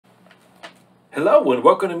Hello and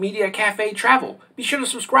welcome to Mediacafe Travel. Be sure to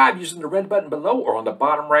subscribe using the red button below or on the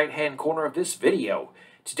bottom right hand corner of this video.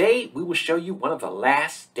 Today we will show you one of the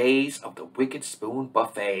last days of the Wicked Spoon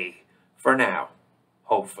Buffet. For now,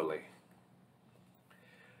 hopefully.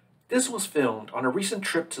 This was filmed on a recent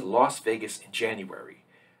trip to Las Vegas in January.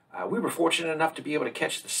 We were fortunate enough to be able to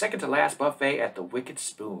catch the second to last buffet at the Wicked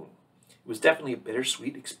Spoon. It was definitely a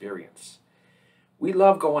bittersweet experience. We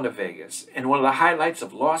love going to Vegas, and one of the highlights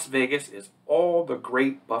of Las Vegas is all the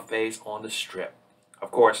great buffets on the Strip.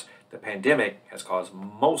 Of course, the pandemic has caused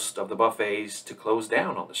most of the buffets to close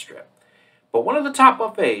down on the Strip. But one of the top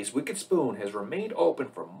buffets, Wicked Spoon, has remained open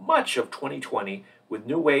for much of 2020 with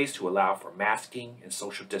new ways to allow for masking and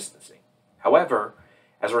social distancing. However,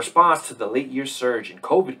 as a response to the late year surge in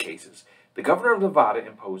COVID cases, the governor of Nevada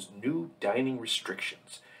imposed new dining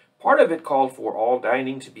restrictions. Part of it called for all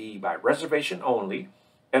dining to be by reservation only,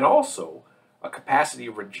 and also a capacity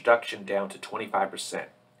reduction down to 25%.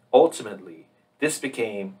 Ultimately, this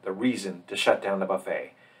became the reason to shut down the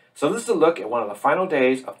buffet. So this is a look at one of the final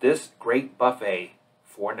days of this great buffet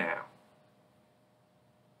for now.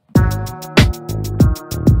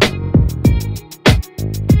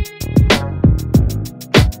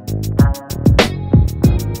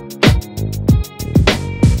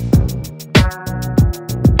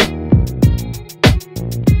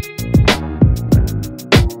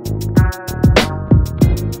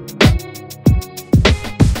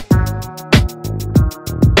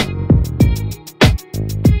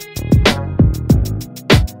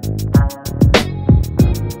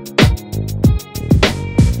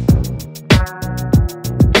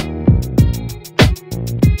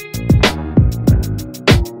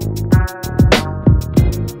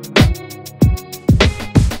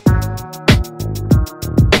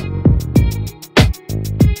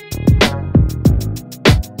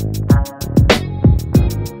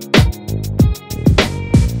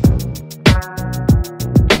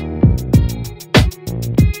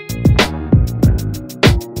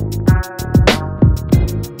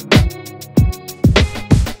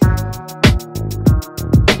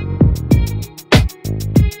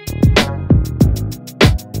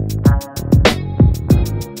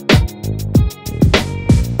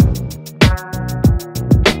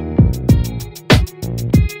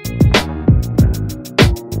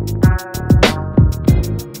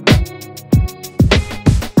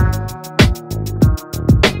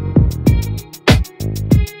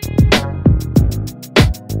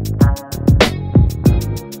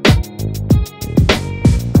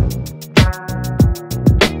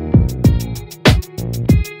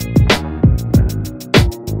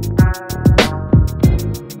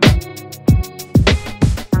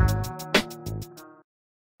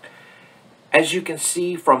 As you can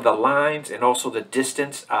see from the lines and also the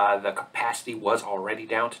distance, the capacity was already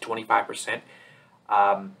down to 25%.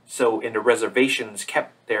 So in the reservations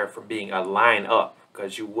kept there from being a line up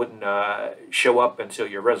because you wouldn't show up until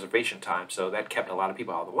your reservation time. So that kept a lot of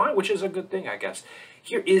people out of the line, which is a good thing, I guess.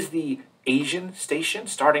 Here is the Asian station,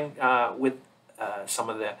 starting with some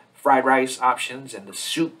of the fried rice options and the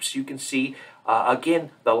soups you can see.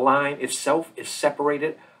 Again, the line itself is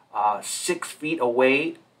separated 6 feet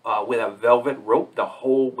away with a velvet rope the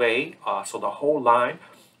whole way, so the whole line.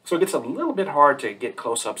 So it gets a little bit hard to get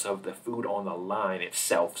close-ups of the food on the line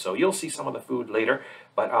itself. So you'll see some of the food later.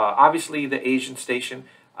 But obviously the Asian station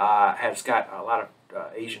has got a lot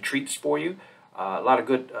of Asian treats for you. A lot of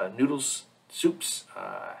good noodles, soups,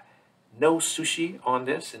 no sushi on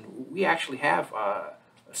this. And we actually have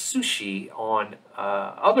sushi on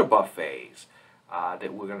other buffets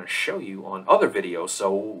that we're going to show you on other videos.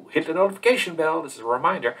 So hit the notification bell. This is a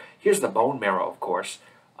reminder. Here's the bone marrow, of course,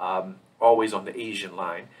 always on the Asian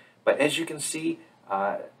line. But as you can see,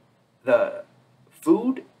 the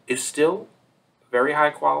food is still very high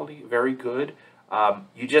quality, very good.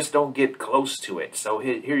 You just don't get close to it. So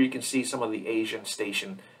here you can see some of the Asian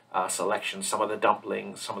station selections, some of the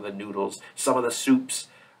dumplings, some of the noodles, some of the soups.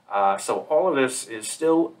 So all of this is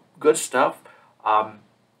still good stuff.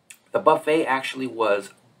 The buffet actually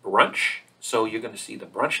was brunch, so you're going to see the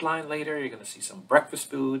brunch line later. You're going to see some breakfast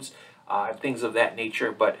foods, things of that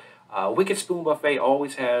nature. But Wicked Spoon Buffet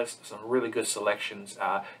always has some really good selections.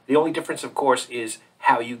 The only difference, of course, is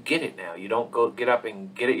how you get it now. You don't go get up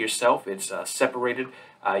and get it yourself. It's separated.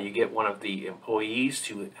 You get one of the employees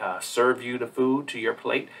to serve you the food to your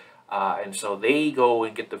plate, and so they go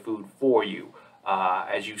and get the food for you.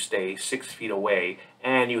 As you stay 6 feet away,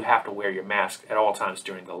 and you have to wear your mask at all times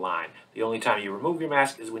during the line. The only time you remove your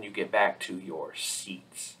mask is when you get back to your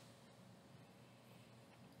seats.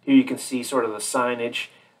 Here you can see sort of the signage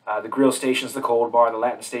The grill stations, the cold bar, the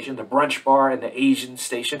Latin station, the brunch bar, and the Asian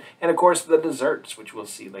station, and of course the desserts, which we'll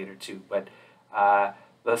see later too. But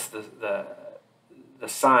that's the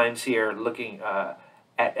signs here looking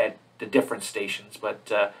at the different stations.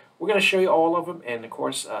 But we're going to show you all of them, and of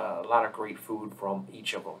course a lot of great food from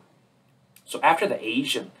each of them. So after the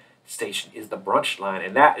Asian station is the brunch line,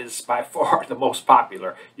 and that is by far the most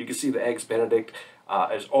popular. You can see the Eggs Benedict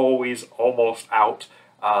is always almost out,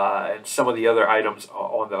 and some of the other items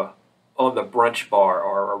on the brunch bar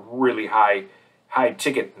are really high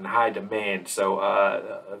ticket and high demand.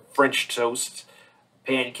 So French toast,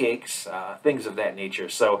 pancakes, things of that nature.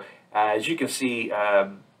 So as you can see,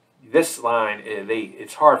 this line,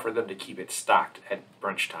 it's hard for them to keep it stocked at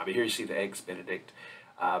brunch time. But here you see the Eggs Benedict.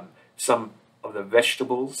 Some of the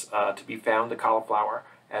vegetables to be found, the cauliflower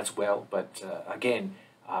as well. But again,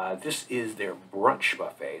 this is their brunch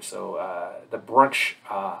buffet. So the brunch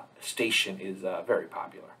station is very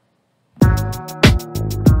popular.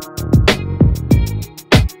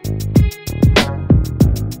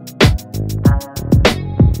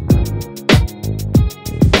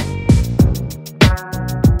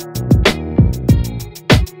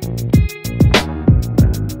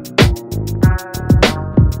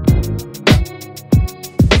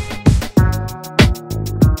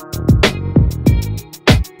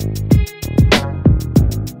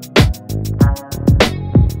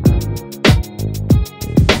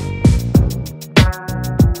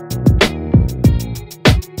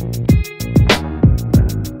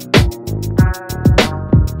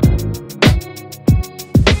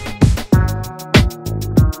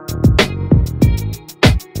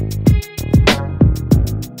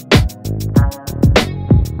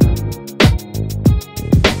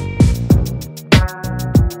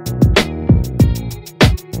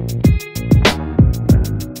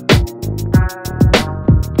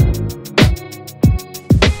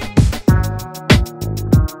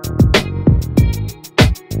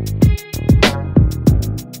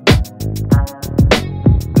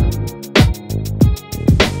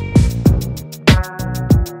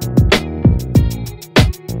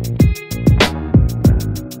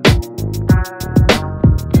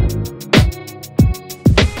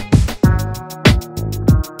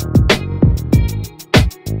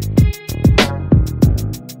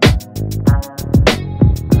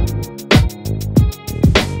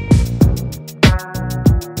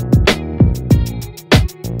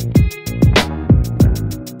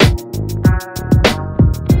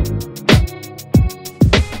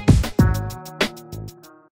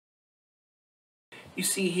 You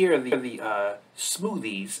see here the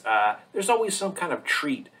smoothies. There's always some kind of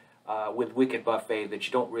treat with Wicked Buffet that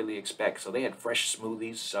you don't really expect. So they had fresh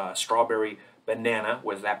smoothies, strawberry banana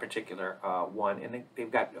was that particular one, and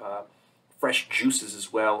they've got fresh juices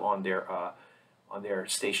as well on their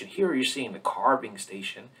station. Here you're seeing the carving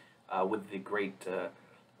station with the great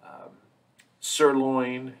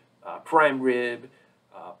sirloin, prime rib,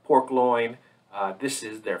 pork loin. This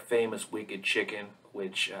is their famous Wicked chicken,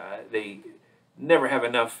 which they never have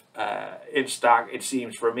enough in stock, it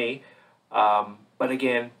seems, for me. But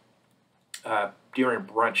again, during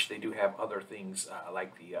brunch, they do have other things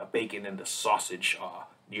like the bacon and the sausage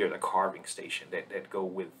near the carving station that go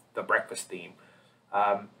with the breakfast theme.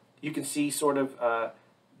 You can see sort of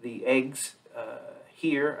the eggs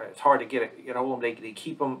here. It's hard to get a hold of them. They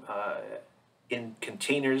keep them in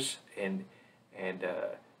containers and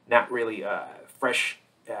not really fresh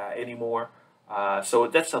anymore. So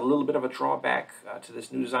that's a little bit of a drawback to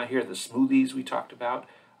this new design here. The smoothies we talked about,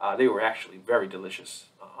 they were actually very delicious,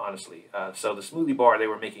 honestly. So the smoothie bar, they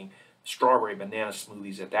were making strawberry banana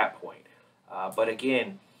smoothies at that point. But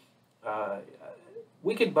again,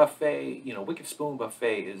 Wicked Buffet, Wicked Spoon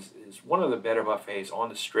Buffet is one of the better buffets on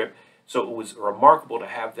the Strip. So it was remarkable to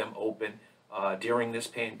have them open during this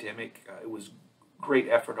pandemic. It was great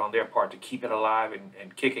effort on their part to keep it alive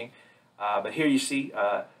and kicking. But here you see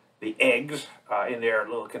the eggs in their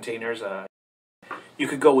little containers. You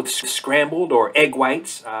could go with scrambled or egg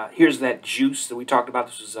whites. Here's that juice that we talked about.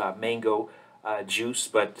 This was mango juice,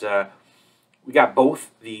 but we got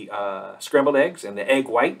both the scrambled eggs and the egg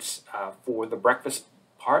whites for the breakfast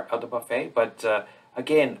part of the buffet. But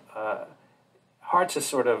again, hard to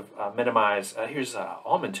sort of minimize. Here's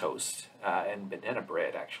almond toast and banana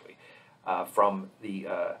bread, actually, from the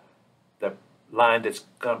line that's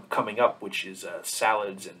coming up, which is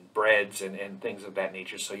salads and breads and things of that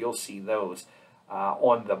nature. So you'll see those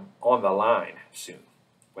on the line soon.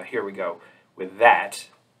 But here we go with that.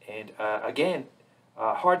 And again,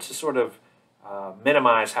 hard to sort of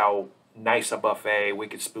minimize how nice a buffet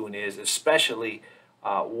Wicked Spoon is, especially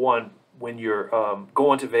one when you're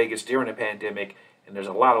going to Vegas during the pandemic and there's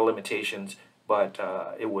a lot of limitations. But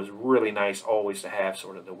it was really nice always to have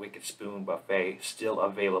sort of the Wicked Spoon buffet still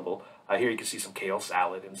available. Here you can see some kale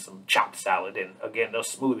salad and some chopped salad, and again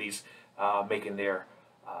those smoothies making their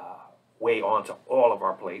way onto all of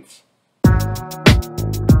our plates.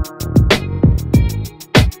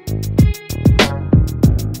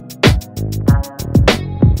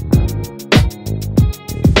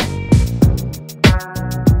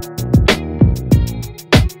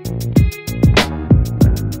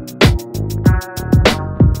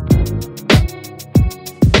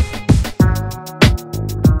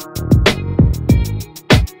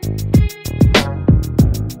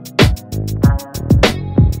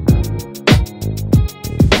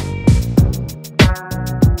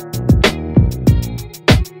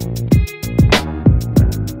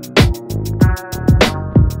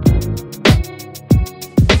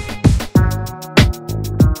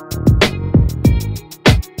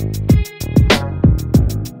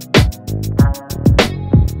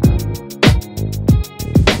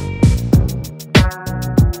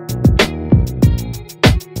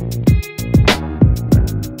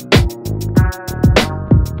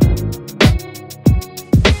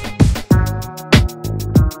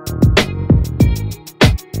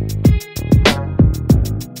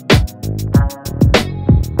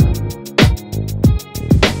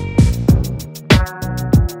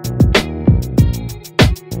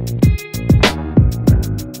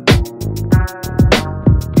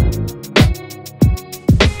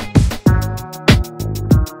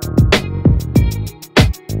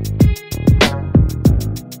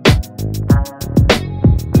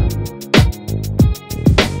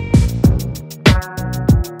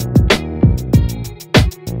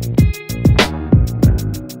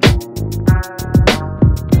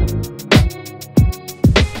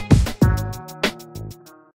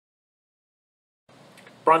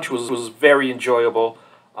 Brunch was very enjoyable.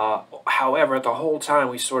 However, the whole time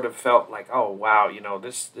we sort of felt like, oh wow, you know,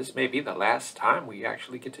 this may be the last time we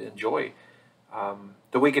actually get to enjoy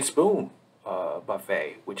the Wicked Spoon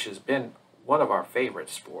buffet, which has been one of our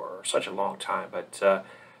favorites for such a long time. But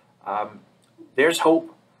there's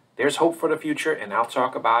hope. There's hope for the future, and I'll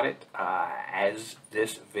talk about it as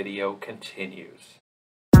this video continues.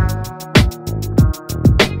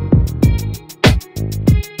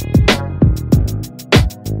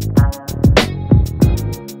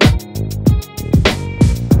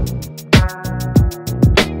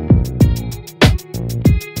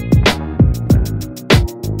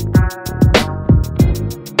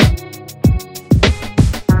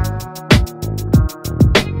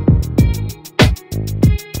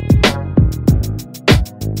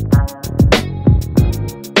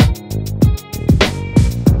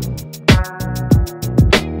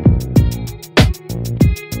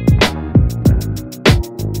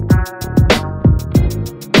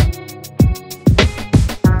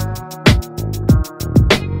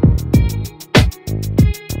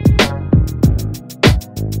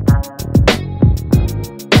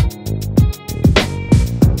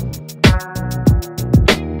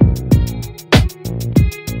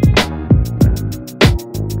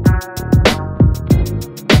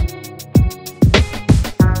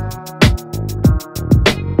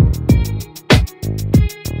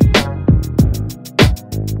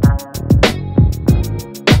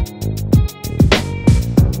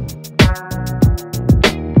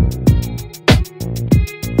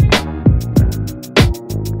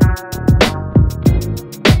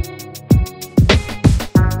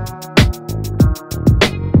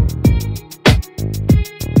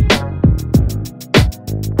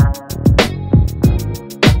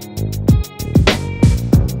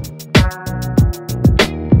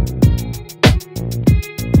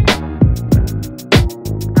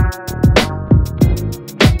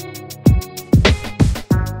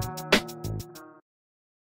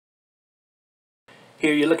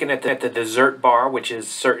 Here you're looking at the dessert bar, which is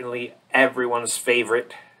certainly everyone's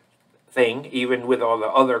favorite thing. Even with all the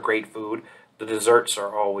other great food, the desserts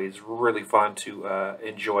are always really fun to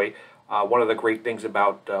enjoy. One of the great things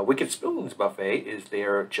about Wicked Spoon's buffet is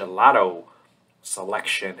their gelato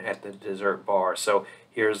selection at the dessert bar. So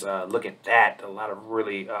here's a look at that. A lot of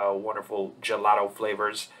really wonderful gelato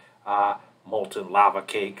flavors, molten lava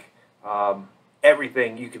cake,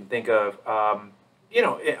 everything you can think of. You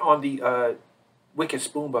know, on the Wicked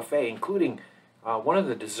Spoon buffet, including one of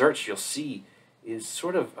the desserts you'll see is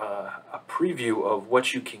sort of a preview of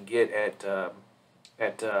what you can get at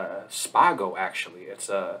Spago. Actually, it's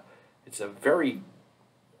a very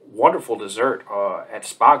wonderful dessert at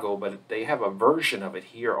Spago, but they have a version of it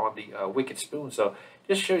here on the Wicked Spoon. So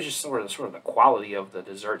this shows you sort of the quality of the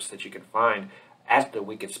desserts that you can find at the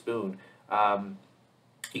Wicked Spoon.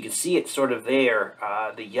 You can see it sort of there,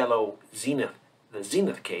 the yellow zenith, the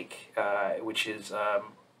zenith cake, which is a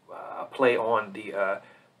play on the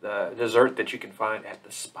dessert that you can find at the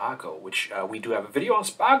Spago, which we do have a video on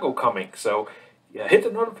Spago coming. So yeah, hit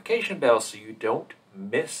the notification bell so you don't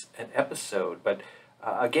miss an episode. But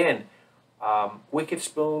again, Wicked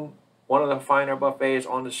Spoon, one of the finer buffets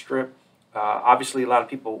on the Strip. Obviously, a lot of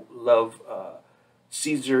people love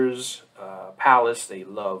Caesar's Palace. They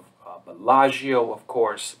love Bellagio, of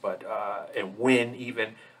course, but and Wynn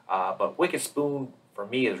even. But Wicked Spoon for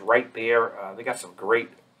me is right there. They got some great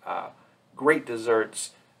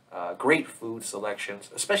desserts, great food selections,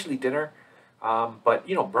 especially dinner. But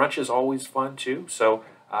you know, brunch is always fun too. So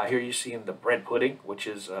here you're seeing the bread pudding, which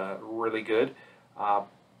is really good.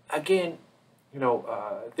 Again, you know,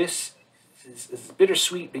 this is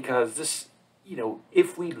bittersweet because this, you know,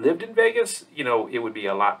 if we lived in Vegas, you know, it would be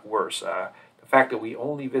a lot worse. The fact that we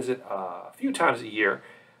only visit a few times a year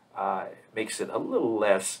makes it a little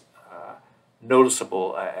less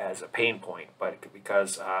noticeable as a pain point. But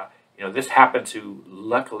because, you know, this happened to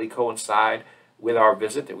luckily coincide with our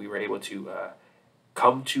visit, that we were able to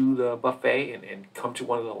come to the buffet and come to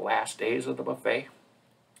one of the last days of the buffet.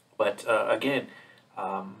 But again,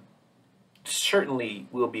 certainly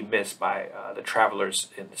will be missed by the travelers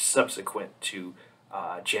in subsequent to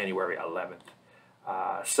January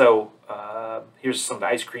 11th. So here's some of the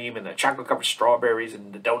ice cream and the chocolate covered strawberries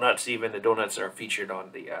and the donuts. Even the donuts are featured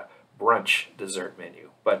on the brunch dessert menu.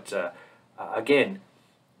 But again,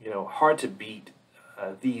 you know, hard to beat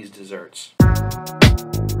these desserts.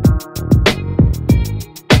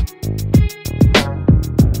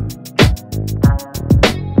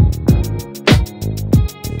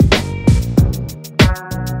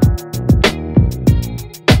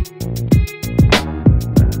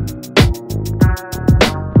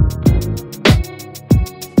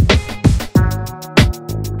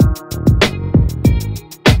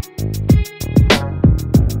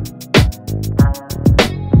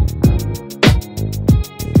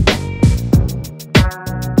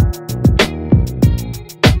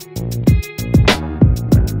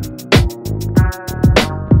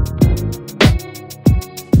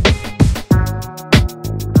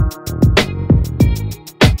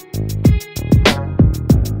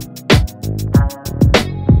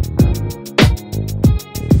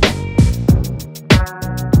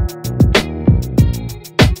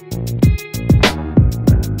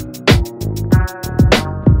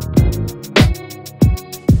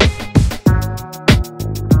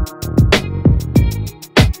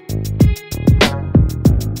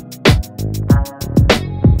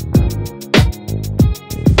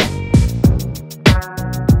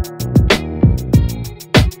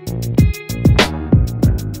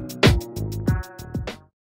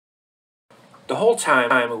 The whole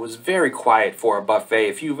time it was very quiet for a buffet.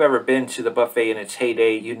 If you've ever been to the buffet in its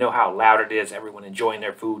heyday, you know how loud it is. Everyone enjoying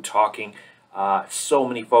their food, talking. So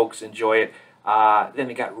many folks enjoy it. Then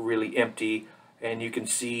it got really empty, and you can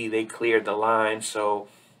see they cleared the line. So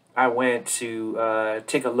I went to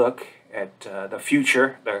take a look at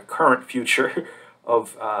the current future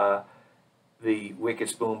of the Wicked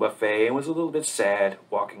Spoon buffet, and was a little bit sad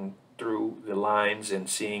walking through the lines and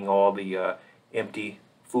seeing all the empty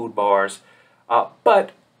food bars.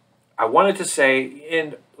 But I wanted to say,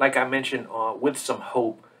 and like I mentioned, with some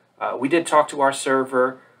hope, we did talk to our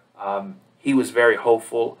server. He was very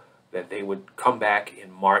hopeful that they would come back in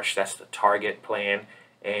March. That's the target plan.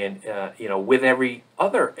 And, you know, with every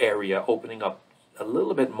other area opening up a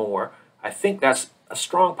little bit more, I think that's a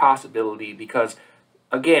strong possibility because,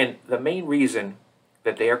 again, the main reason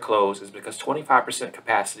that they are closed is because 25%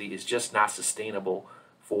 capacity is just not sustainable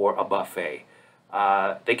for a buffet.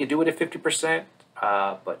 They could do it at 50%,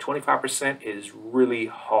 but 25% is really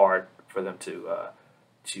hard for them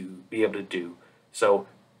to be able to do. So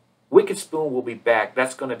Wicked Spoon will be back.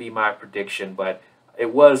 That's going to be my prediction, but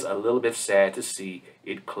it was a little bit sad to see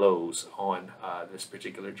it close on this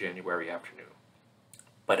particular January afternoon.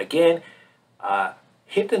 But again,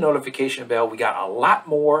 hit the notification bell. We got a lot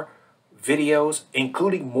more videos,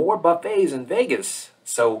 including more buffets in Vegas.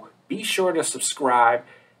 So be sure to subscribe.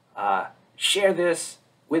 Share this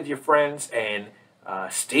with your friends, and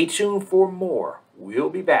stay tuned for more. We'll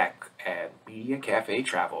be back at Mediacafe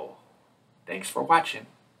Travel. Thanks for watching.